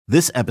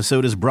This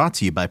episode is brought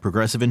to you by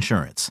Progressive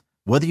Insurance.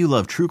 Whether you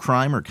love true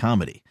crime or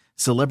comedy,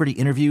 celebrity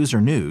interviews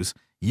or news,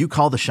 you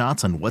call the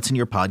shots on what's in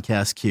your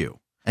podcast queue.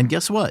 And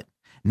guess what?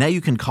 Now you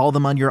can call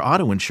them on your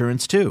auto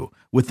insurance too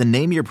with the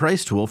Name Your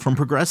Price tool from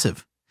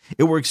Progressive.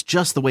 It works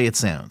just the way it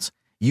sounds.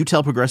 You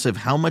tell Progressive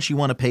how much you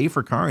want to pay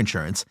for car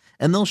insurance,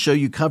 and they'll show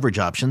you coverage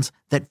options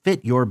that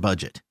fit your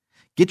budget.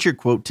 Get your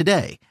quote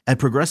today at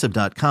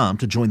Progressive.com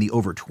to join the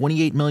over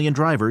 28 million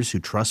drivers who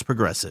trust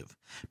Progressive.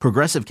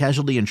 Progressive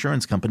Casualty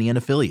Insurance Company and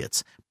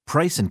Affiliates.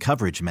 Price and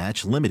coverage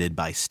match limited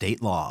by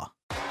state law.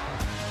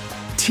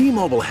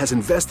 T-Mobile has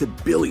invested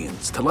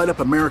billions to light up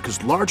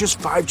America's largest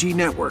 5G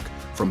network,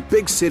 from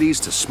big cities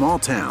to small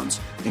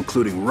towns,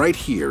 including right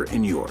here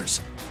in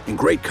yours. And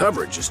great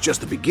coverage is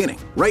just the beginning.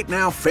 Right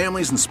now,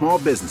 families and small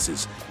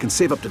businesses can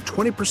save up to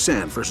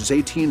 20% versus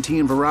AT&T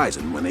and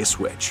Verizon when they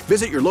switch.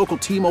 Visit your local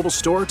T-Mobile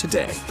store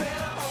today.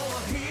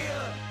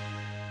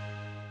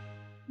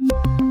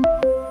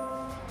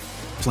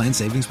 Plan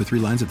savings with 3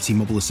 lines of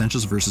T-Mobile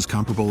Essentials versus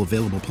comparable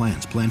available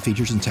plans. Plan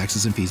features and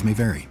taxes and fees may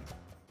vary.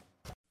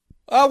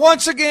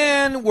 Once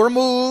again, we're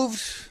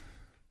moved.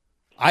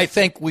 I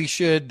think we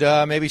should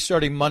maybe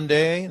starting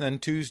Monday, then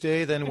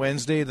Tuesday, then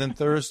Wednesday, then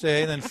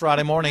Thursday, then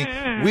Friday morning.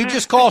 We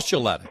just call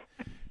Shaletta,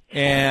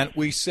 and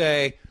we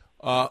say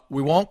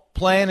we won't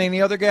plan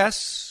any other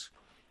guests.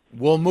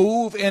 We'll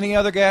move any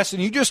other guests,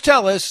 and you just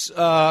tell us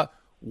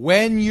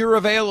when you're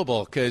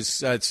available,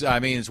 because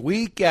it's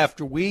week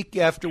after week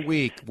after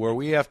week where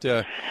we have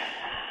to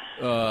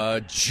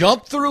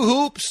jump through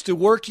hoops to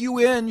work you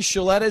in.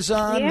 Shaletta's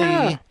on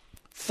the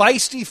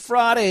Feisty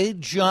Friday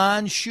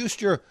John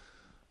Schuster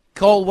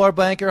Coldwater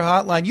Banker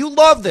Hotline. You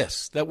love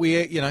this, that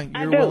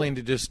you're willing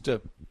to just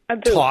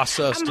toss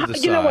us to the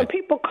side. You know, when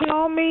people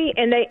call me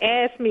and they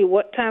ask me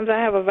what times I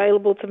have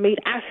available to meet,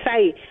 I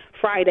say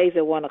Fridays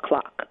at 1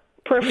 o'clock,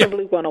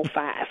 preferably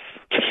 1:05.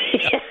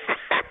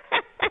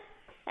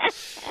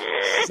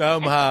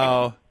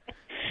 Somehow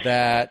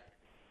that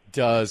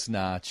does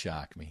not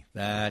shock me.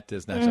 That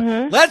does not shock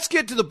me. Let's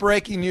get to the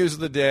breaking news of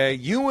the day.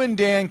 You and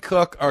Dan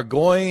Cook are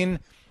going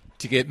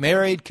to get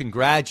married.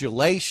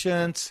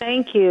 Congratulations.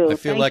 Thank you. I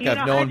feel like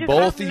I've known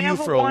both of you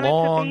for a long. I never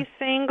wanted to be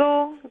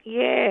single.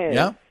 Yes.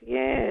 Yeah.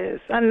 Yes.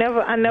 I never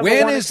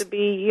wanted to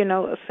be,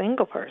 a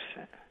single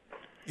person.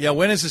 Yeah.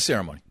 When is the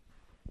ceremony?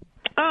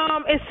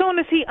 As soon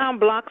as he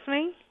unblocks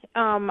me.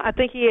 I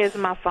think he has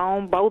my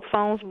phone, both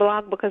phones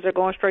blocked because they're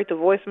going straight to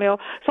voicemail.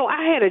 So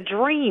I had a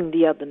dream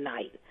the other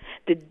night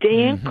that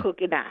Dan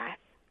Cook and I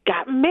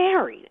got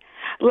married.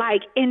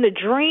 Like, in the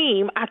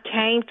dream, I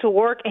came to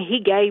work, and he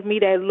gave me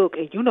that look,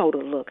 and you know the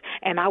look.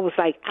 And I was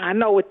like, I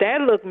know what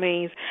that look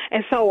means.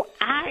 And so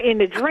in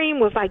the dream,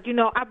 was like,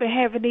 I've been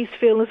having these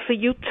feelings for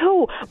you,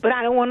 too, but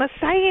I don't want to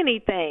say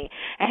anything.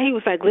 And he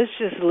was like, let's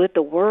just let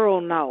the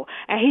world know.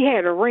 And he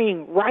had a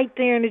ring right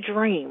there in the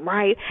dream,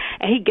 right?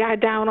 And he got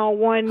down on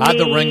one knee. How'd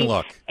the ring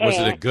look? Was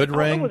it a good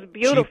ring? It was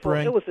beautiful. Cheap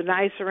ring? It was a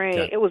nice ring.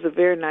 Okay. It was a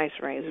very nice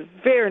ring. It was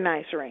a very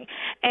nice ring.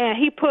 And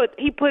he put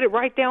it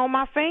right there on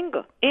my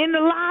finger in the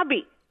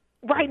lobby.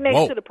 Right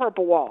next to the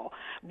purple wall,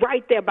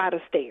 right there by the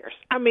stairs.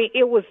 I mean,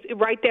 it was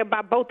right there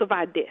by both of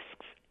our desks.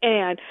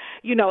 And,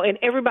 and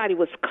everybody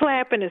was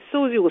clapping, and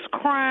Susie was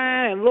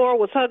crying, and Laura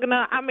was hugging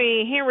her. I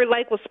mean, Henry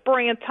Lake was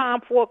spraying Tom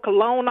Ford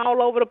cologne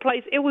all over the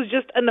place. It was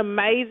just an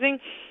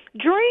amazing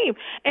dream.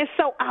 And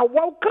so I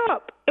woke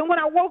up, and when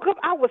I woke up,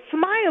 I was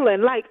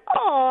smiling like,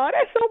 oh,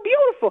 that's so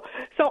beautiful.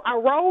 So I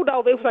rolled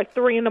over. It was like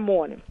 3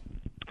 a.m.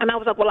 And I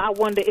was like, well, I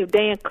wonder if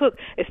Dan Cook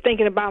is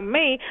thinking about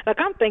me like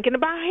I'm thinking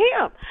about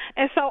him.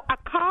 And so I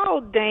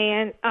called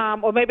Dan,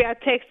 or maybe I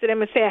texted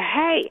him and said,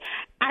 hey,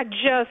 I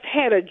just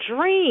had a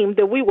dream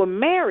that we were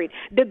married.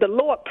 Did the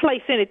Lord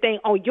place anything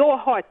on your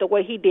heart the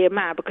way he did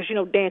mine? Because,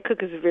 Dan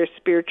Cook is a very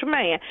spiritual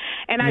man.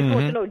 And I just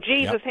want to know,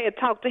 Jesus had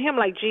talked to him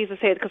like Jesus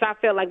had, because I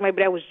felt like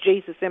maybe that was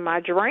Jesus in my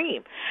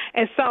dream.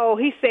 And so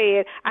he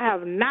said, I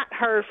have not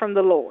heard from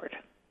the Lord.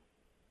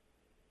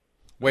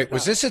 Wait,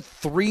 was this at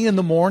 3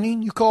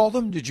 a.m. you called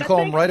him? Did you call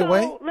him right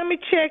away? Let me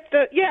check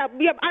yeah,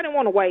 I didn't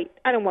want to wait.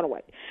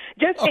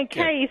 Just in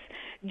case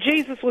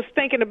Jesus was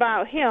thinking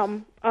about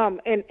him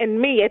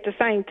and me at the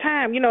same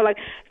time. You know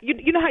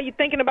how you're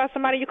thinking about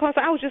somebody you call.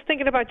 So I was just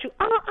thinking about you.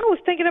 I was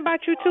thinking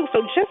about you, too.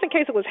 So just in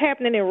case it was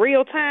happening in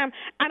real time,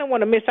 I didn't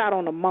want to miss out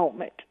on the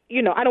moment.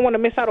 I don't want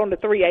to miss out on the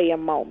 3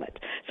 a.m. moment.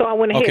 So I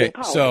went ahead and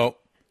called. Okay, so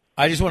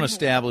I just want to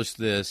establish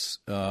this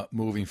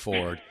moving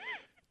forward.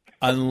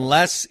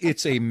 Unless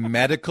it's a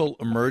medical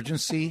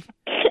emergency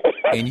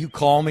and you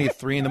call me at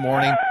 3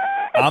 a.m,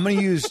 I'm going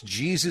to use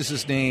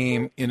Jesus'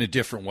 name in a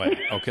different way,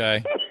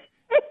 okay?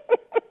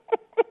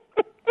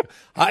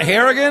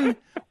 Harrigan,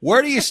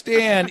 where do you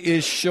stand?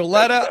 Is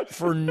Shaletta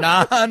for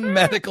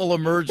non-medical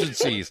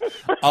emergencies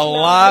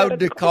allowed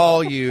to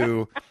call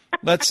you?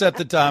 Let's set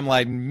the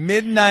timeline.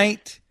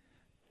 Midnight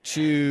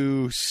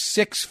to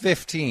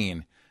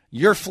 6:15.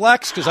 You're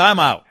flex because I'm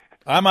out.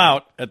 I'm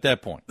out at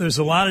that point. There's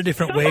a lot of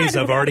different ways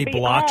I've already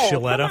blocked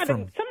Shaletta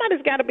from. Somebody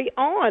somebody's got to be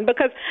on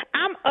because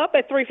I'm up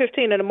at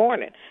 3:15 in the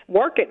morning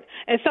working.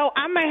 And so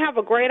I may have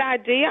a great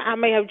idea. I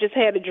may have just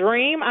had a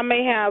dream. I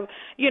may have,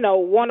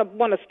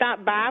 want to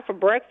stop by for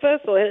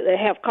breakfast or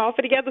have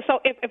coffee together. So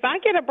if I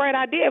get a bright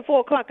idea at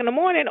 4 o'clock in the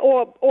morning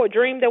or a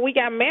dream that we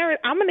got married,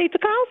 I'm going to need to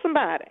call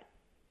somebody.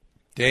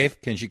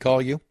 Dave, can she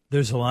call you?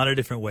 There's a lot of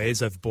different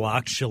ways. I've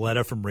blocked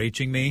Shaletta from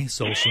reaching me,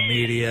 social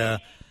media,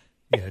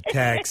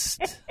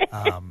 text.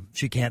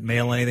 She can't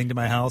mail anything to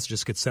my house,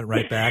 just gets sent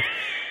right back.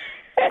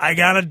 I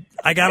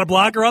gotta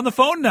block her on the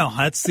phone now.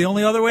 That's the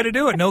only other way to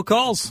do it. No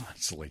calls.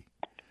 Honestly.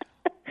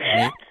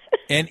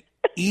 An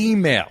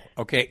email.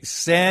 Okay,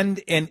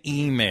 send an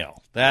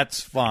email.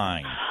 That's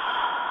fine.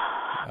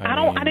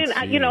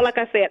 Like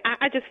I said,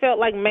 I just felt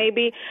like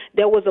maybe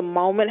there was a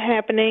moment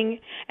happening,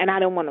 and I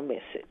didn't want to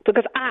miss it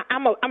because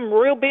I'm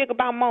real big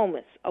about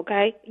moments.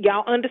 Okay,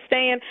 y'all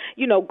understand?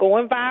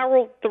 Going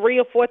viral 3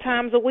 or 4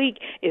 times a week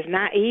is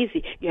not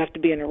easy. You have to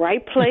be in the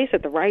right place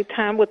at the right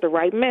time with the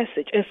right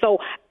message, and so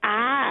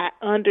I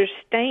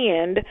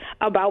understand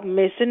about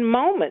missing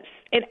moments,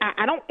 and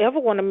I don't ever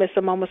want to miss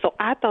a moment. So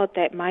I thought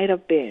that might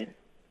have been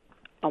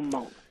a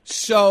moment.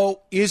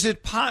 So is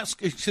it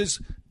possible? Because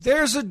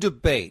there's a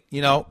debate.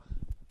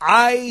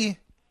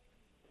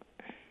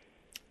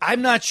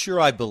 I'm not sure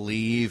I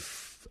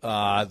believe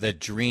that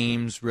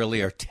dreams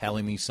really are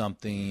telling me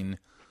something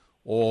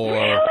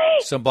or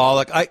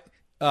symbolic.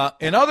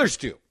 And others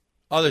do.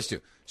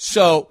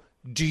 So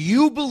do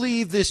you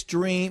believe this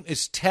dream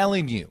is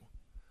telling you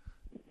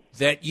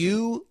that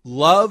you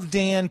love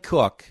Dan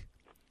Cook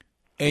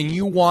and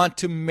you want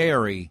to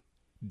marry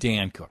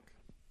Dan Cook?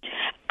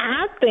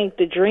 I think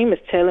the dream is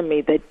telling me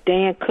that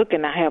Dan Cook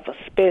and I have a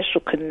special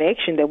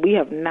connection that we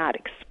have not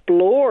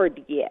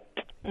explored yet.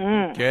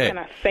 Okay. Can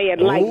I say it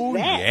like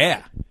that?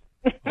 Yeah.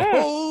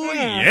 Oh,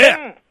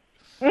 yeah.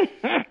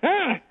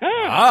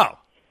 Wow.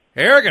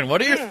 Harrigan,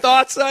 what are your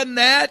thoughts on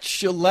that?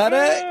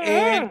 Shaletta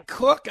and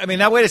Cook? I mean,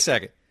 now, wait a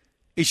second.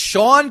 Is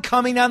Sean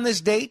coming on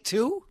this date,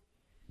 too?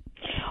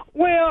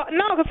 Well,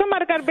 no, because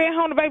somebody got to be at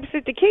home to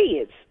babysit the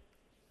kids.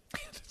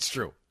 That's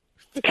true.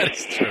 That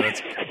is true. That's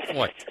a good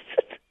point.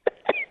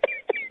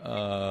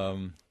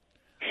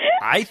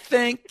 I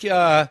think,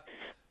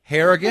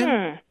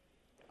 Harrigan,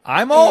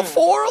 I'm all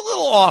for a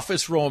little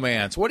office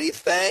romance. What do you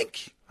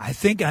think? I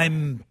think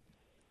I'm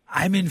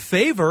in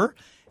favor,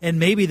 and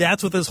maybe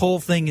that's what this whole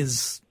thing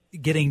is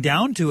getting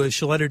down to. As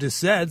Shaletta just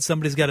said,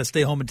 somebody's got to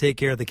stay home and take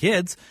care of the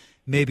kids.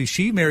 Maybe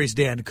she marries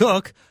Dan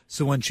Cook,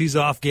 so when she's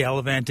off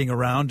gallivanting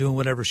around doing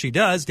whatever she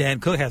does, Dan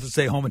Cook has to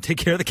stay home and take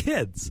care of the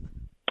kids.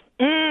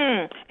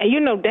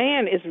 And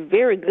Dan is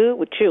very good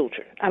with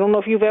children. I don't know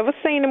if you've ever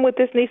seen him with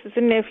his nieces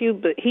and nephews,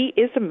 but he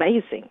is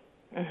amazing.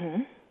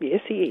 Mm-hmm.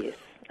 Yes, he is.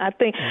 I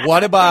think.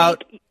 What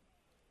about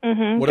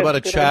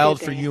a child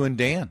for you and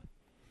Dan?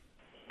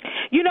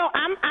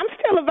 I'm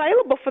still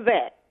available for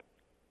that.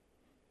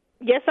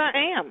 Yes, I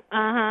am.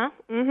 I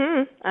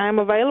am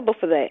available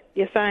for that.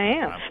 Yes, I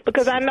am.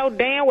 Because I know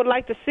Dan would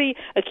like to see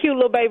a cute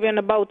little baby in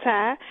a bow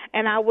tie,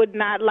 and I would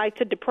not like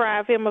to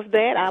deprive him of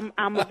that.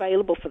 I'm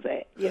available for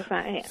that. Yes,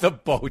 I am. The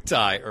bow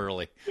tie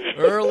early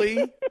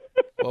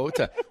bow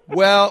tie.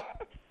 Well,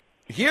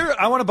 here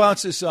I want to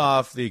bounce this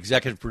off the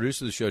executive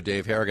producer of the show,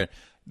 Dave Harrigan.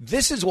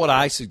 This is what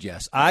I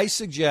suggest. I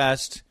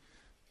suggest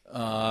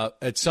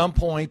at some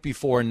point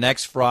before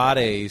next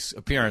Friday's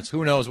appearance,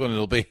 who knows when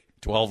it'll be,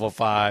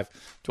 12:05,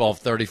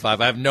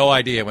 12:35. I have no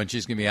idea when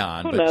she's going to be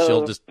on,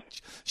 but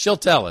she'll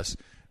tell us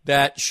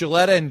that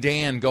Shaletta and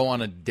Dan go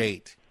on a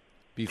date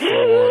before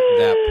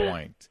that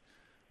point.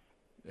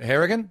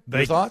 Harrigan,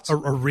 your thoughts? A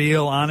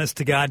real,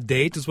 honest-to-God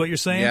date is what you're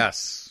saying?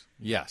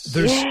 Yes.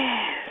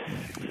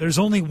 There's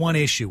only one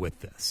issue with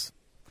this.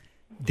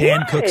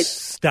 Dan Cook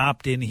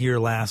stopped in here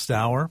last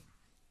hour,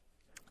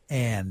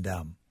 and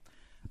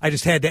I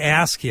just had to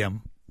ask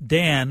him,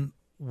 Dan,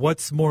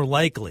 what's more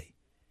likely?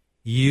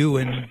 You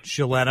and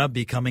Shaletta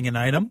becoming an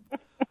item,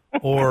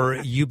 or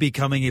you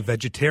becoming a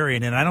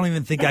vegetarian? And I don't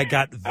even think I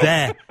got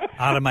that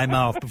out of my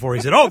mouth before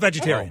he said,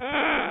 vegetarian.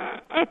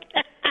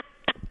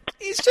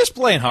 He's just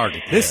playing hard to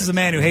get. This is a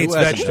man who hates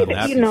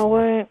vegetables. You know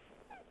what?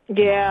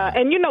 Yeah,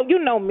 and you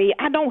know me.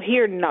 I don't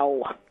hear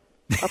no.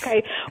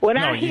 Okay? When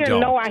I hear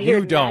no, I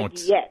hear not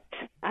yet.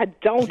 I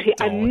don't hear.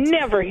 I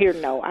never hear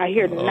no. I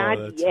hear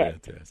not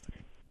yet. Fantastic.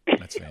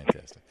 That's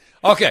fantastic.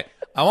 Okay,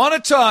 I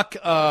want to talk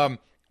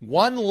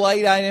one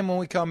light item when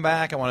we come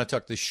back. I want to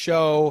talk the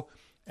show,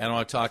 and I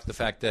want to talk the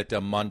fact that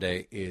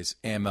Monday is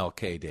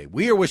MLK Day.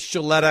 We are with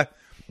Shaletta.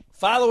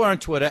 Follow her on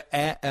Twitter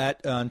at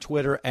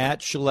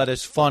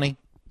Shaletta's Funny.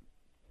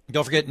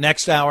 Don't forget,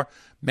 next hour,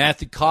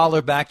 Matthew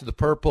Collar, Back to the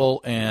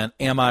Purple, and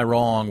Am I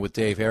Wrong with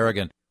Dave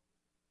Harrigan.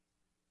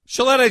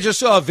 Shaletta, I just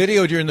saw a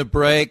video during the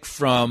break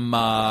from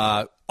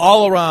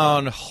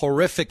all-around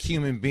horrific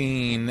human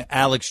being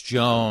Alex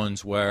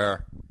Jones,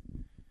 where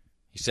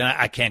he said,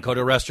 I can't go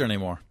to a restaurant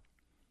anymore.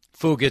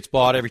 Food gets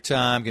bought every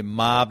time, get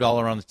mobbed all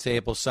around the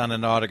table,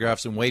 signing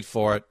autographs, and wait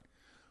for it.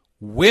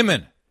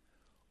 Women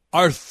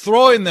are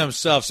throwing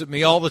themselves at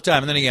me all the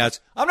time. And then he adds,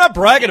 I'm not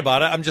bragging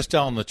about it. I'm just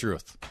telling the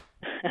truth.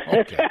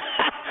 Okay.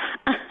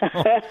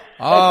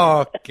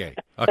 Okay.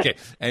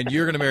 And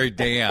you're going to marry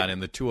Dan in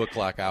the 2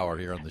 o'clock hour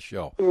here on the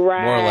show.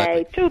 Right. More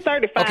likely.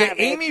 2:35. Okay,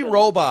 Amy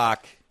Robach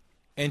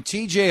and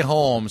T.J.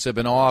 Holmes have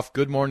been off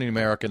Good Morning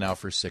America now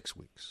for 6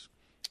 weeks.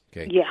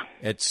 Okay. Yeah.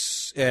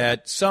 It's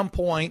at some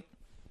point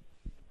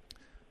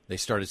they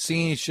started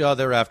seeing each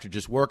other after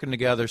just working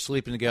together,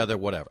 sleeping together,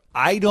 whatever.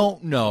 I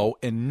don't know,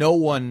 and no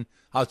one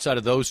outside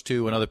of those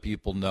two and other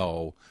people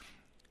know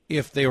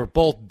if they were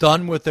both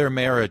done with their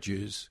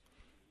marriages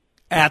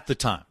at the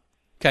time.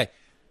 Okay.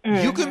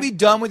 Mm-hmm. You can be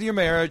done with your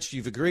marriage.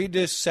 You've agreed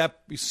to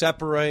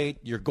separate.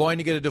 You're going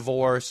to get a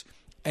divorce,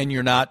 and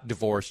you're not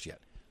divorced yet.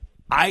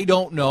 I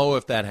don't know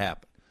if that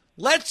happened.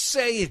 Let's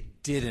say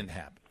it didn't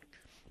happen.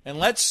 And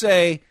let's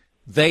say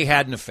they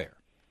had an affair.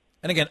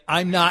 And again,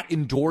 I'm not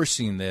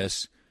endorsing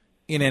this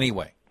in any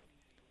way.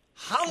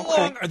 How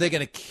long are they going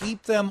to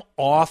keep them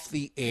off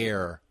the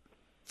air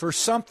for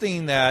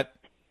something that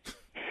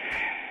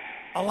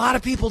a lot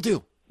of people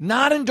do?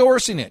 Not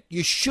endorsing it.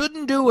 You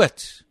shouldn't do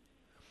it.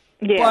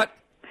 Yeah. But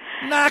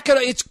not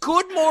gonna. It's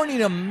Good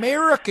Morning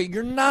America.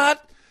 You're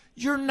not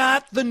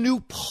the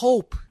new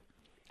Pope.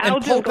 I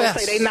was just going to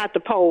say they're not the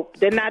Pope.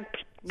 They're not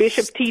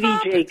Bishop T.D.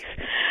 Jakes.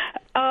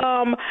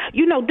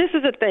 This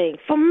is the thing.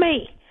 For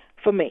me,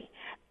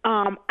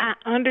 I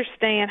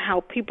understand how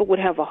people would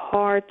have a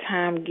hard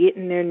time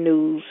getting their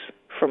news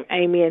from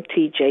Amy and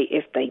TJ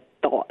if they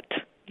thought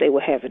they were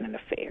having an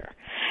affair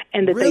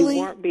and that they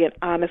weren't being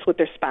honest with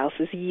their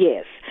spouses.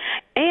 Yes.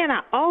 And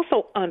I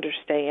also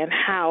understand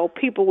how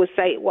people would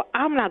say, well,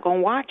 I'm not going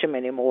to watch him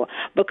anymore,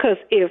 because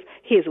if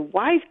his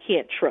wife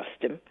can't trust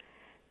him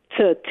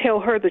to tell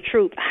her the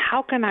truth,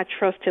 how can I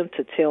trust him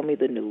to tell me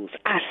the news?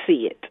 I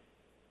see it.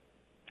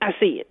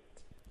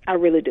 I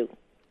really do.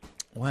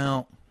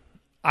 Well,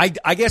 I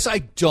guess I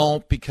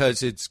don't,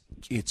 because it's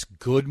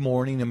Good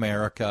Morning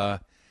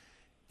America.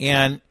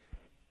 And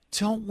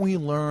don't we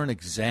learn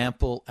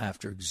example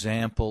after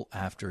example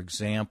after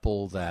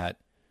example that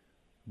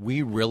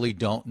we really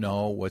don't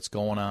know what's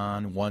going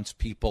on once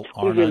people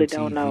aren't on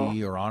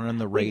TV or aren't on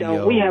the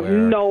radio? We have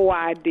no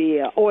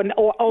idea. Or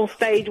on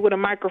stage with a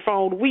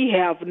microphone, we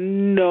have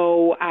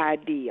no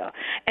idea.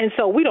 And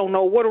so we don't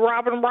know what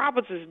Robin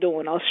Roberts is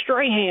doing, or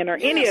Strahan, or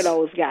any of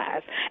those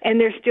guys.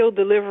 And they're still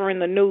delivering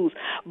the news.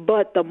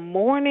 But the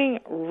morning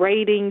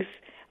ratings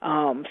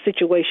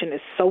situation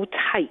is so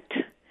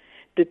tight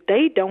that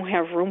they don't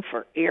have room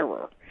for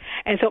error.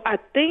 And so I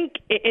think,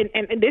 and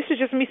this is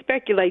just me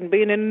speculating,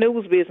 being in the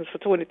news business for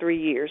 23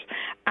 years,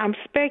 I'm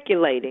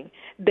speculating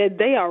that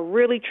they are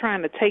really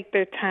trying to take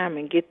their time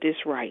and get this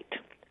right.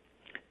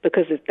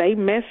 Because if they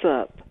mess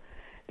up,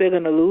 they're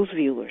going to lose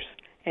viewers.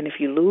 And if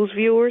you lose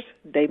viewers,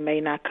 they may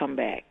not come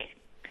back.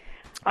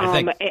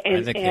 I think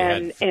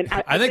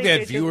they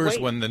had viewers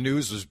when the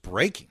news was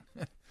breaking.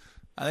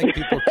 I think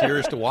people are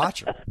curious to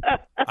watch them.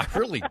 I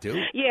really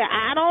do. Yeah,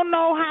 I don't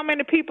know how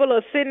many people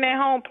are sitting at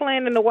home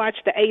planning to watch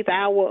the 8th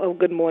hour of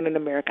Good Morning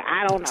America.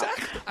 I don't know.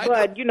 Exactly.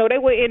 But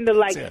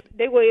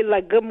they were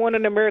in Good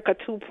Morning America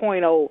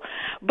 2.0.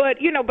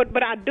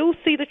 But I do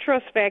see the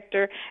trust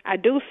factor. I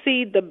do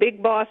see the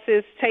big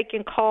bosses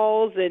taking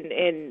calls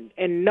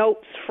and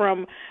notes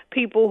from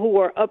people who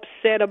are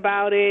upset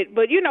about it.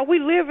 But we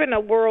live in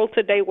a world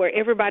today where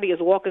everybody is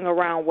walking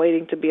around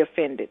waiting to be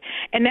offended.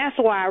 And that's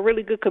why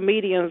really good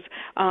comedians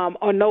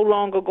are no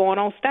longer going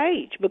on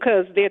stage,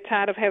 because they're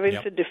tired of having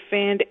to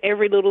defend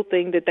every little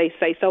thing that they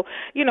say. So,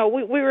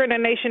 we're in a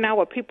nation now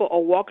where people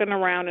are walking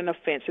around in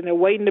offense, and they're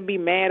waiting to be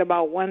mad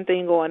about one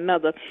thing or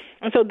another.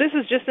 And so this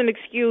is just an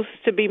excuse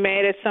to be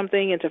mad at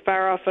something and to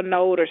fire off a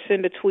note or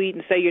send a tweet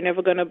and say you're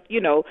never going to,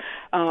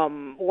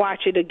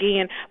 watch it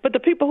again. But the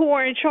people who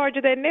are in charge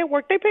of that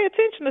network, they pay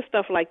attention to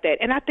stuff like that.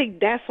 And I think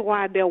that's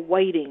why they're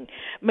waiting.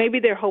 Maybe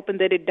they're hoping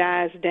that it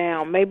dies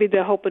down. Maybe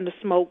they're hoping the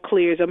smoke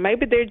clears. Or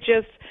maybe they're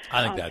just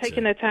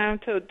taking the time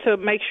to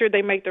make sure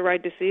they make the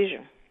right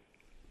decision.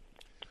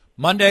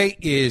 Monday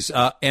is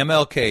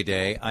MLK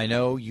Day. I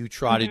know you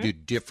try to do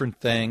different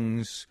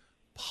things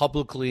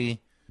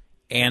publicly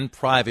and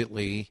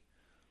privately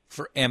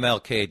for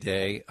MLK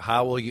Day.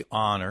 How will you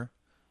honor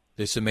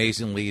this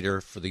amazing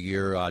leader for the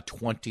year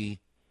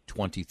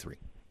 2023?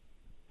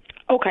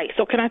 Okay,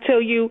 so can I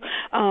tell you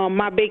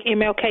my big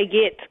MLK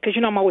get, because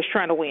I'm always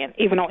trying to win.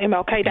 Even on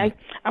MLK Day,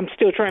 I'm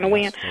still trying to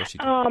win.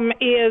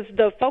 Is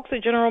the folks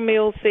at General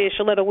Mills said,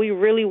 Shaletta, we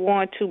really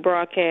want to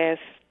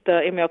broadcast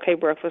the MLK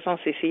breakfast on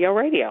CCO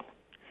Radio.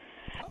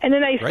 And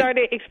then they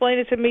started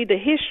explaining to me the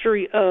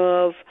history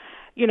of,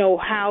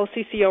 how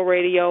CCO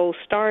Radio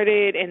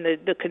started and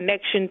the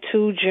connection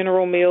to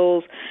General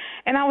Mills.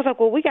 And I was like,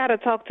 well, we got to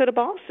talk to the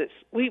bosses.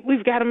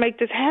 We've got to make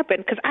this happen,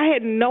 because I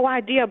had no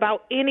idea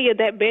about any of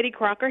that Betty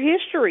Crocker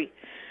history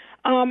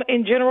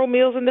in General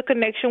Mills and the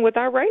connection with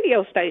our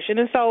radio station.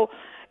 And so,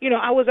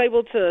 I was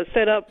able to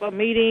set up a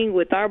meeting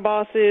with our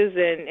bosses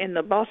and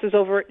the bosses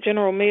over at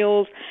General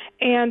Mills,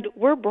 and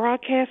we're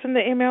broadcasting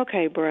the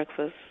MLK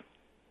breakfast.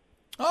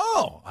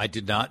 Oh, I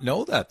did not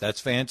know that. That's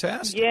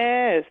fantastic.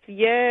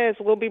 Yes.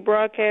 We'll be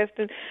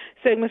broadcasting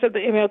segments of the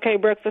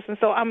MLK Breakfast, and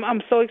so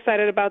I'm so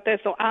excited about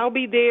that. So I'll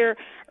be there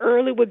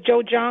early with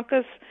Joe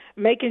Jonkas,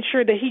 making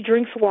sure that he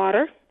drinks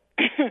water.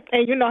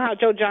 And you know how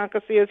Joe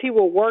Jonkas is. He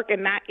will work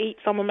and not eat,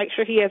 so I'm going to make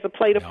sure he has a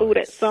plate of food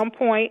at some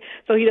point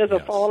so he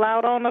doesn't fall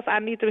out on us. I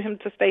need him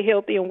to stay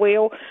healthy and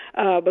well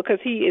because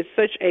he is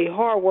such a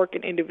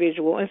hard-working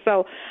individual. And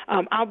so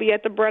I'll be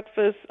at the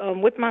breakfast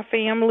with my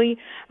family,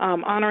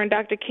 honoring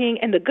Dr. King.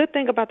 And the good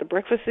thing about the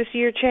breakfast this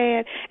year,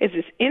 Chad, is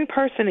it's in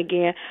person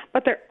again,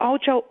 but they're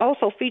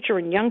also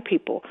featuring young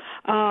people.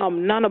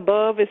 None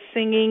Above is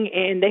singing,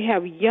 and they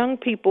have young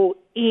people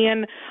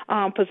in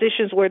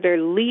positions where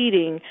they're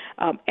leading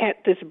at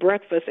this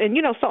breakfast. And,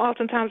 you know, so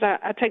oftentimes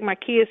I take my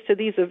kids to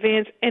these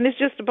events, and it's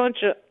just a bunch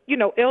of, you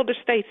know, elder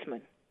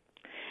statesmen.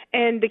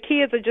 And the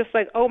kids are just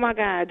like, oh, my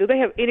God, do they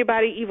have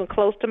anybody even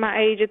close to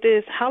my age at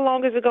this? How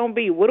long is it going to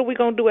be? What are we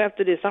going to do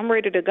after this? I'm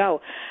ready to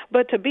go.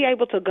 But to be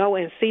able to go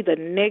and see the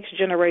next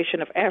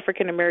generation of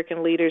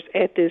African-American leaders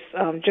at this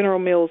General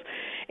Mills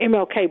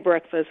MLK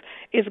breakfast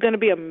is going to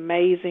be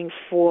amazing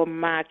for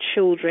my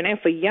children and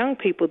for young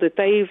people that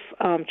they've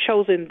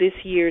chosen this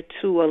year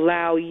to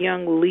allow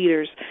young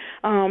leaders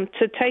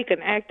to take an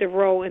active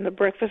role in the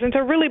breakfast and to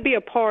really be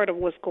a part of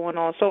what's going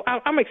on. So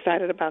I'm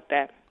excited about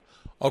that.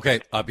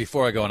 Okay,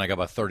 before I go, and I got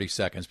about 30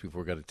 seconds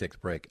before we're going to take the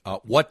break.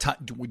 What time?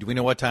 Do we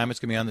know what time it's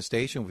going to be on the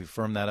station? Have we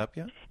firmed that up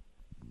yet?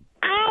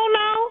 I don't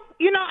know.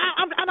 You know,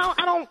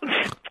 I don't.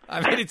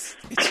 I mean, it's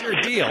your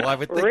deal. I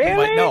would think really? you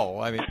might know.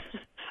 I mean,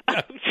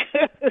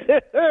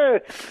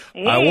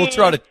 we'll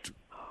try to.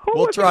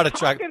 We'll try to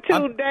track.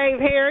 To Dave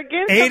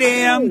Harrigan. 8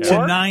 a.m. to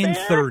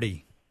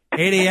 9:30.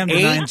 8 a.m. to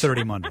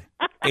 9:30 Monday.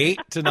 8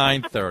 to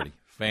 9:30.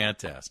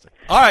 Fantastic.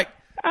 All right.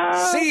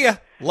 See ya.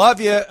 Love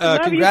you.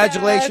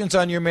 Congratulations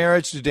on your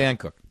marriage to Dan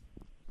Cook.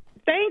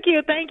 Thank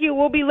you.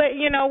 We'll be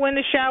letting you know when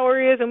the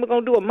shower is, and we're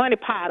going to do a money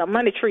pot, a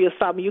money tree or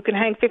something. You can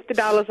hang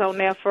 $50 on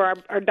there for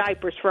our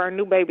diapers for our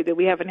new baby that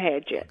we haven't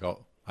had yet.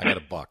 I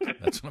got $1.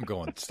 That's what I'm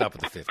going. Stop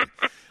at the 50.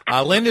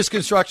 Linda's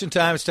Construction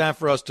Time. It's time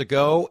for us to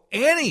go.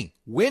 Any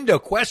window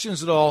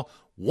questions at all?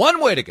 One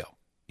way to go.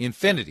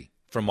 Infinity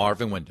from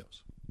Marvin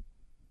Windows.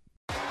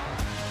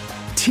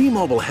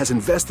 T-Mobile has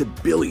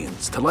invested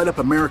billions to light up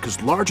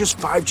America's largest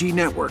 5G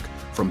network,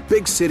 from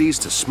big cities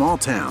to small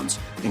towns,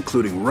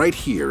 including right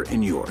here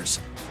in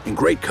yours. And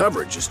great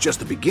coverage is just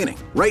the beginning.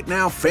 Right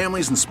now,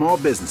 families and small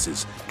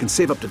businesses can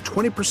save up to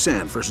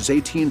 20% versus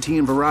AT&T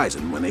and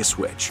Verizon when they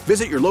switch.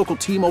 Visit your local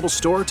T-Mobile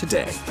store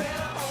today.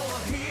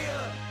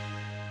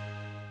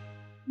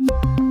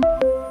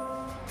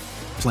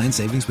 Plan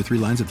savings with 3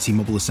 lines of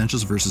T-Mobile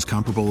Essentials versus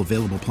comparable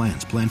available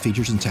plans. Plan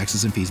features and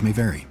taxes and fees may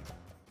vary.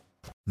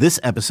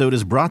 This episode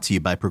is brought to you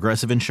by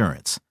Progressive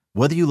Insurance.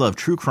 Whether you love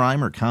true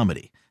crime or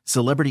comedy,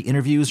 celebrity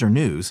interviews or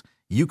news,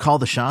 you call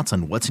the shots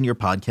on what's in your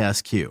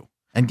podcast queue.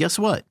 And guess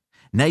what?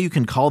 Now you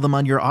can call them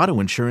on your auto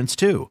insurance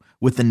too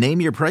with the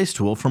Name Your Price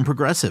tool from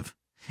Progressive.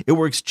 It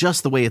works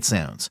just the way it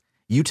sounds.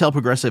 You tell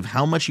Progressive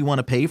how much you want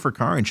to pay for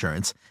car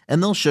insurance,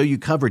 and they'll show you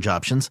coverage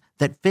options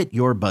that fit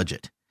your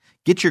budget.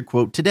 Get your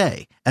quote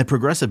today at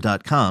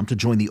Progressive.com to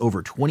join the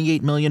over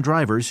 28 million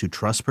drivers who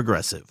trust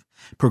Progressive.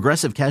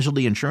 Progressive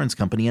Casualty Insurance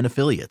Company and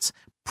Affiliates.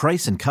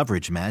 Price and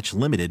coverage match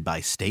limited by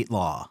state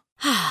law.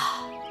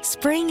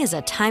 Spring is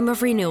a time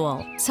of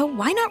renewal, so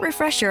why not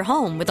refresh your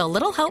home with a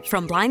little help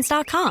from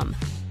Blinds.com?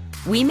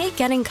 We make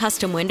getting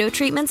custom window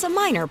treatments a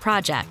minor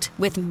project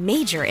with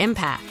major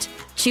impact.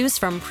 Choose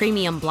from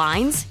premium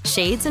blinds,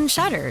 shades, and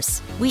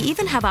shutters. We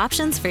even have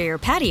options for your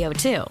patio,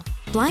 too.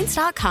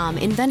 Blinds.com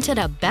invented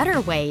a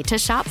better way to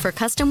shop for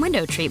custom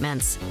window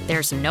treatments.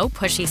 There's no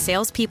pushy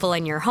salespeople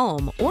in your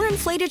home or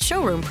inflated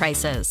showroom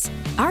prices.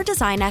 Our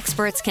design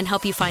experts can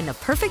help you find the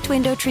perfect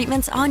window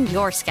treatments on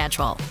your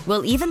schedule.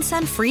 We'll even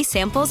send free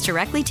samples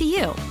directly to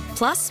you.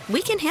 Plus,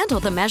 we can handle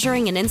the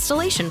measuring and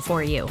installation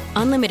for you.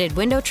 Unlimited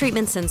window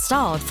treatments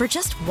installed for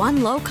just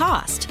one low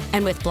cost.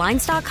 And with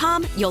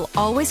Blinds.com, you'll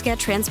always get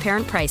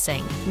transparent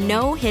pricing.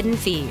 No hidden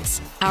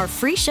fees. Our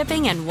free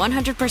shipping and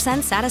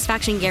 100%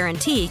 satisfaction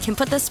guarantee can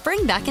put the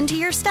spring back into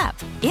your step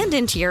and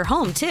into your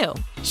home, too.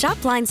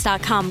 Shop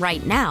Blinds.com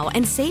right now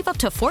and save up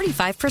to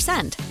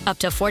 45%. Up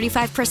to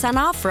 45%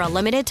 off for a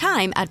limited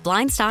time at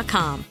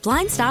Blinds.com.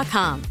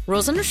 Blinds.com.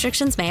 Rules and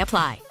restrictions may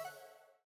apply.